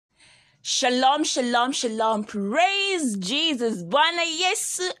Shalom, shalom, shalom. Praise Jesus. Bwana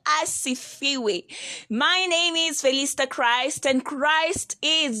Yesu asifiwe. My name is Felista Christ, and Christ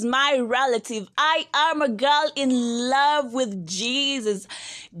is my relative. I am a girl in love with Jesus.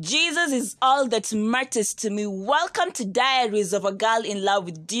 Jesus is all that matters to me. Welcome to Diaries of a Girl in Love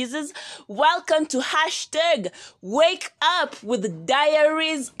with Jesus. Welcome to hashtag Wake Up with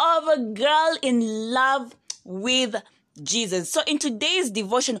Diaries of a Girl in Love with Jesus. So in today's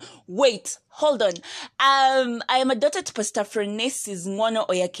devotion, hold on. I am a daughter to Pastor Frenesis Ngono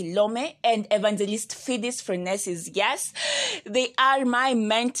Oyakilome and Evangelist Fidis Frenesis. Yes, they are my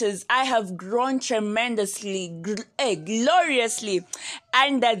mentors. I have grown tremendously, gloriously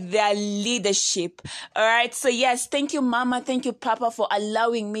under their leadership. All right. So yes, thank you, Mama. Thank you, Papa, for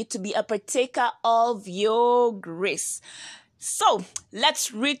allowing me to be a partaker of your grace. So,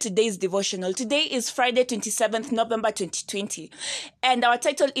 let's read today's devotional. Today is Friday, 27th November 2020. And our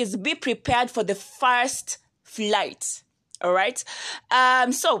title is Be Prepared for the First Flight. All right?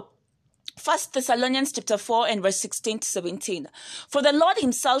 So, 1 Thessalonians chapter 4 and verse 16 to 17. For the Lord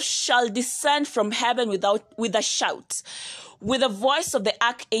himself shall descend from heaven with a shout, with the voice of the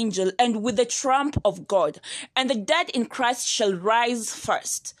archangel, and with the trump of God. And the dead in Christ shall rise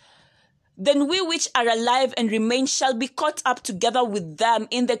first. Then we which are alive and remain shall be caught up together with them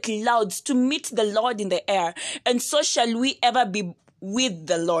in the clouds to meet the Lord in the air. And so shall we ever be with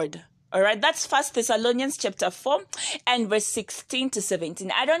the Lord. All right, that's 1 Thessalonians chapter 4 and verse 16 to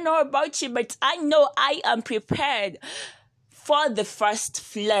 17. I don't know about you, but I know I am prepared for the first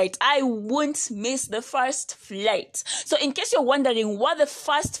flight. I won't miss the first flight. So in case you're wondering what the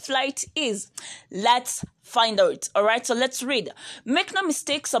first flight is, let's find out. All right, so let's read. Make no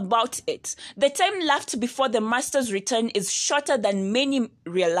mistakes about it. The time left before the master's return is shorter than many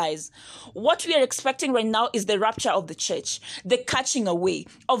realize. What we are expecting right now is the rapture of the church, the catching away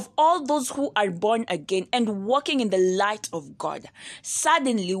of all those who are born again and walking in the light of God.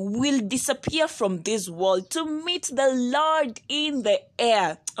 Suddenly, we'll disappear from this world to meet the Lord in the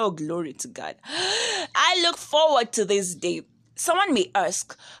air. Oh, glory to God. I look forward to this day. Someone may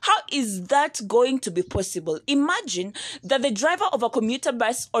ask, how is that going to be possible? Imagine that the driver of a commuter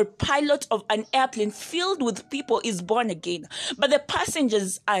bus or pilot of an airplane filled with people is born again, but the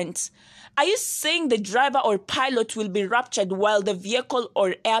passengers aren't. Are you saying the driver or pilot will be raptured while the vehicle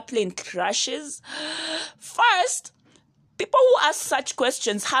or airplane crashes? First, people who ask such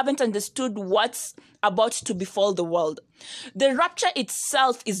questions haven't understood what's about to befall the world. The rapture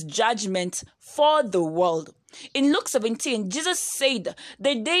itself is judgment for the world. In Luke 17, Jesus said,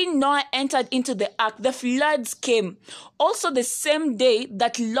 the day Noah entered into the ark, the floods came. Also the same day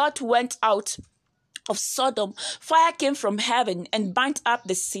that Lot went out of Sodom, fire came from heaven and burnt up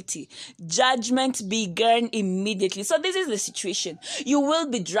the city. Judgment began immediately. So this is the situation. You will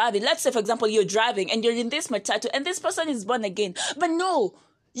be driving. Let's say, for example, you're driving and you're in this matatu and this person is born again. But no,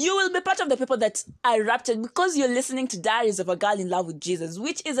 you will be part of the people that are raptured because you're listening to Diaries of a Girl in Love with Jesus,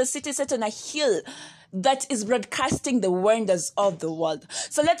 which is a city set on a hill that is broadcasting the wonders of the world.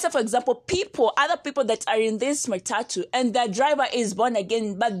 So let's say, for example, other people that are in this matatu and their driver is born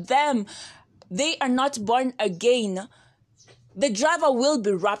again, but they are not born again. The driver will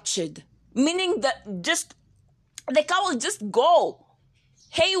be raptured, meaning that the car will just go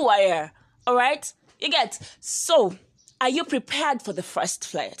haywire. All right, you get. So, are you prepared for the first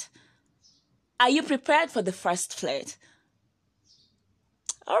flight? Are you prepared for the first flight?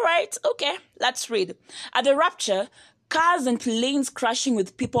 All right, okay, let's read. At the rapture, cars and planes crashing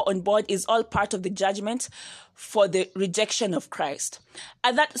with people on board is all part of the judgment for the rejection of Christ.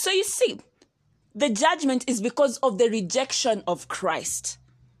 So you see, the judgment is because of the rejection of Christ.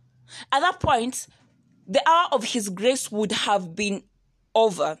 At that point, the hour of his grace would have been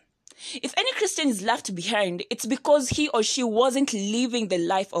over. If any Christian is left behind, it's because he or she wasn't living the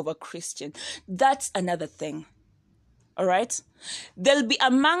life of a Christian. That's another thing. All right? They'll be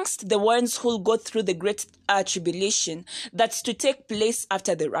amongst the ones who'll go through the Great Tribulation that's to take place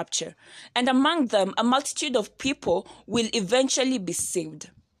after the rapture. And among them, a multitude of people will eventually be saved.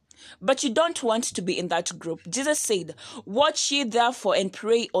 But you don't want to be in that group. Jesus said, watch ye therefore and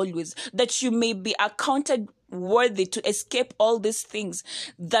pray always, that you may be accounted worthy to escape all these things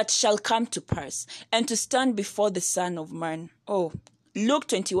that shall come to pass, and to stand before the Son of Man. Oh, Luke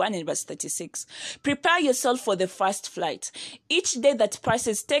 21 and verse 36. Prepare yourself for the first flight. Each day that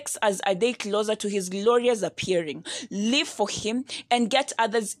passes takes us a day closer to his glorious appearing. Live for him and get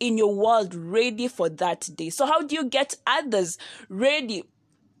others in your world ready for that day. So how do you get others ready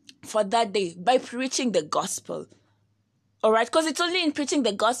for that day? By preaching the gospel. All right, because it's only in preaching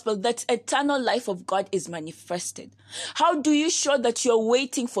the gospel that eternal life of God is manifested. How do you show that you're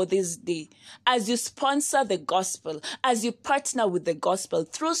waiting for this day? As you sponsor the gospel, as you partner with the gospel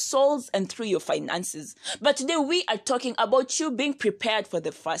through souls and through your finances. But today we are talking about you being prepared for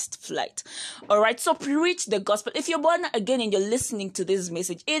the first flight. All right, so preach the gospel. If you're born again and you're listening to this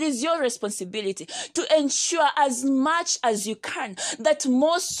message, it is your responsibility to ensure as much as you can that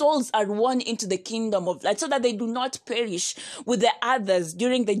more souls are won into the kingdom of light so that they do not perish with the others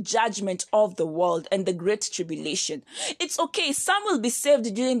during the judgment of the world and the Great Tribulation. It's okay, some will be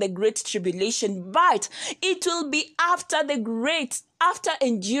saved during the Great Tribulation, but it will be after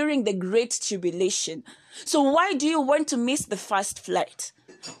enduring the Great Tribulation. So why do you want to miss the first flight?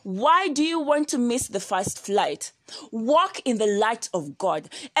 Why do you want to miss the first flight? Walk in the light of God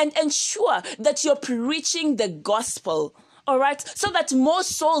and ensure that you're preaching the gospel, all right, so that more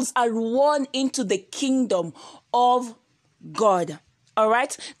souls are won into the kingdom of God. All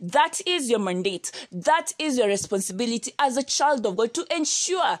right, that is your mandate. That is your responsibility as a child of God, to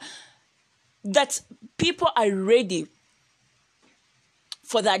ensure that people are ready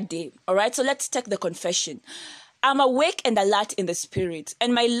for that day. All right, so let's take the confession. I'm awake and alert in the spirit,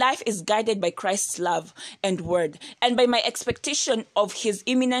 and my life is guided by Christ's love and word, and by my expectation of his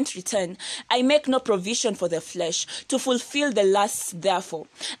imminent return. I make no provision for the flesh to fulfill the lusts therefore.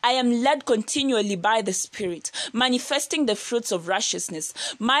 I am led continually by the Spirit, manifesting the fruits of righteousness.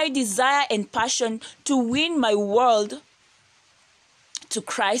 My desire and passion to win my world to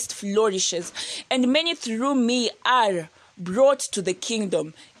Christ flourishes, and many through me are brought to the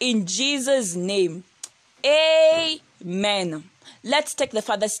kingdom. In Jesus' name, amen. Let's take the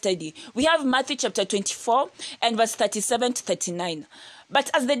further study. We have Matthew chapter 24 and verse 37 to 39. But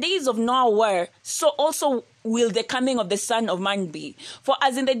as the days of Noah were, so also will the coming of the Son of Man be. For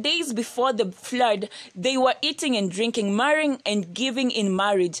as in the days before the flood, they were eating and drinking, marrying and giving in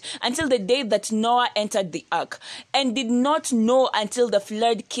marriage, until the day that Noah entered the ark, and did not know until the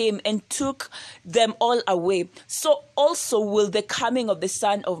flood came and took them all away. So also will the coming of the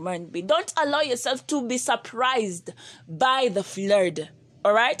Son of Man be. Don't allow yourself to be surprised by the flood.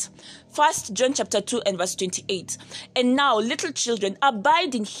 All right. 1 John chapter 2 and verse 28. And now, little children,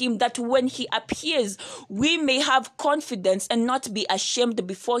 abide in him, that when he appears, we may have confidence and not be ashamed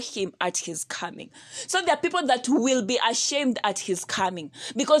before him at his coming. So there are people that will be ashamed at his coming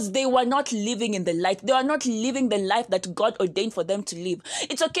because they were not living in the light. They are not living the life that God ordained for them to live.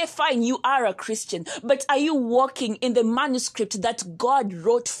 It's okay, fine, you are a Christian, but are you walking in the manuscript that God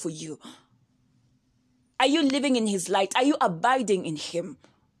wrote for you? Are you living in his light? Are you abiding in him?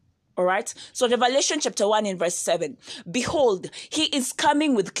 All right. So Revelation chapter 1 and verse 7. Behold, he is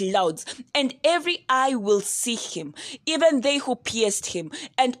coming with clouds, and every eye will see him, even they who pierced him,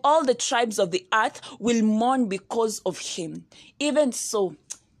 and all the tribes of the earth will mourn because of him. Even so,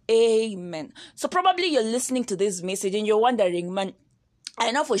 amen. So probably you're listening to this message and you're wondering, man,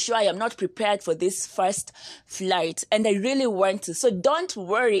 I know for sure I am not prepared for this first flight, and I really want to. So don't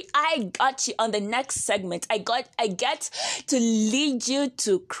worry, I got you on the next segment. I get to lead you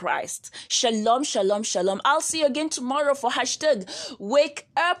to Christ. Shalom, shalom, shalom. I'll see you again tomorrow for #Wake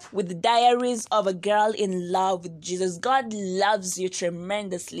Up with Diaries of a Girl in Love with Jesus. God loves you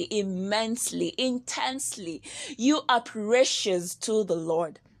tremendously, immensely, intensely. You are precious to the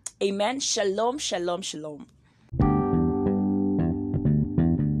Lord. Amen. Shalom, shalom, shalom.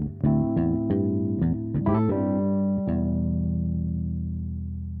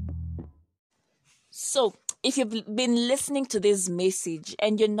 So, if you've been listening to this message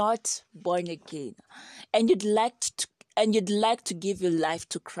and you're not born again, and you'd like to give your life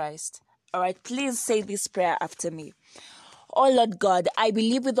to Christ, all right, please say this prayer after me. Oh Lord God, I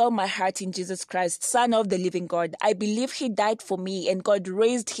believe with all my heart in Jesus Christ, Son of the living God. I believe he died for me and God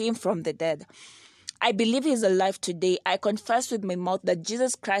raised him from the dead. I believe he is alive today. I confess with my mouth that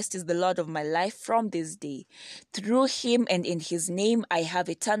Jesus Christ is the Lord of my life from this day. Through him and in his name, I have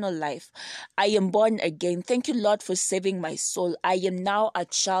eternal life. I am born again. Thank you, Lord, for saving my soul. I am now a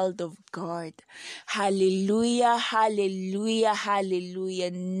child of God. Hallelujah, hallelujah, hallelujah.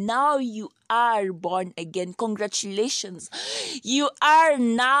 Now you are born again. Congratulations. You are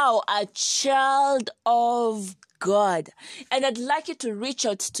now a child of God. And I'd like you to reach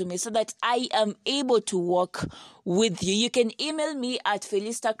out to me so that I am able to walk with you. You can email me at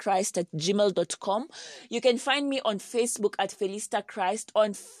felistachrist@gmail.com. You can find me on Facebook at felistachrist,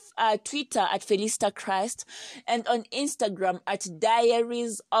 on Twitter at felistachrist, and on Instagram at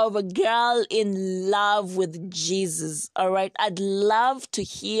Diaries of a Girl in Love with Jesus. All right. I'd love to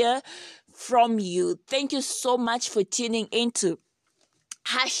hear from you. Thank you so much for tuning into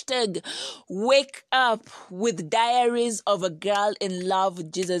Hashtag wake up with Diaries of a Girl in Love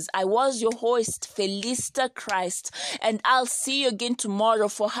with Jesus. I was your host, Felista Christ, and I'll see you again tomorrow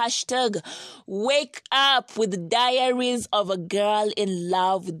for hashtag wake up with Diaries of a Girl in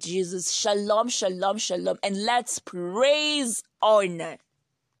Love with Jesus. Shalom, shalom, shalom, and let's praise on.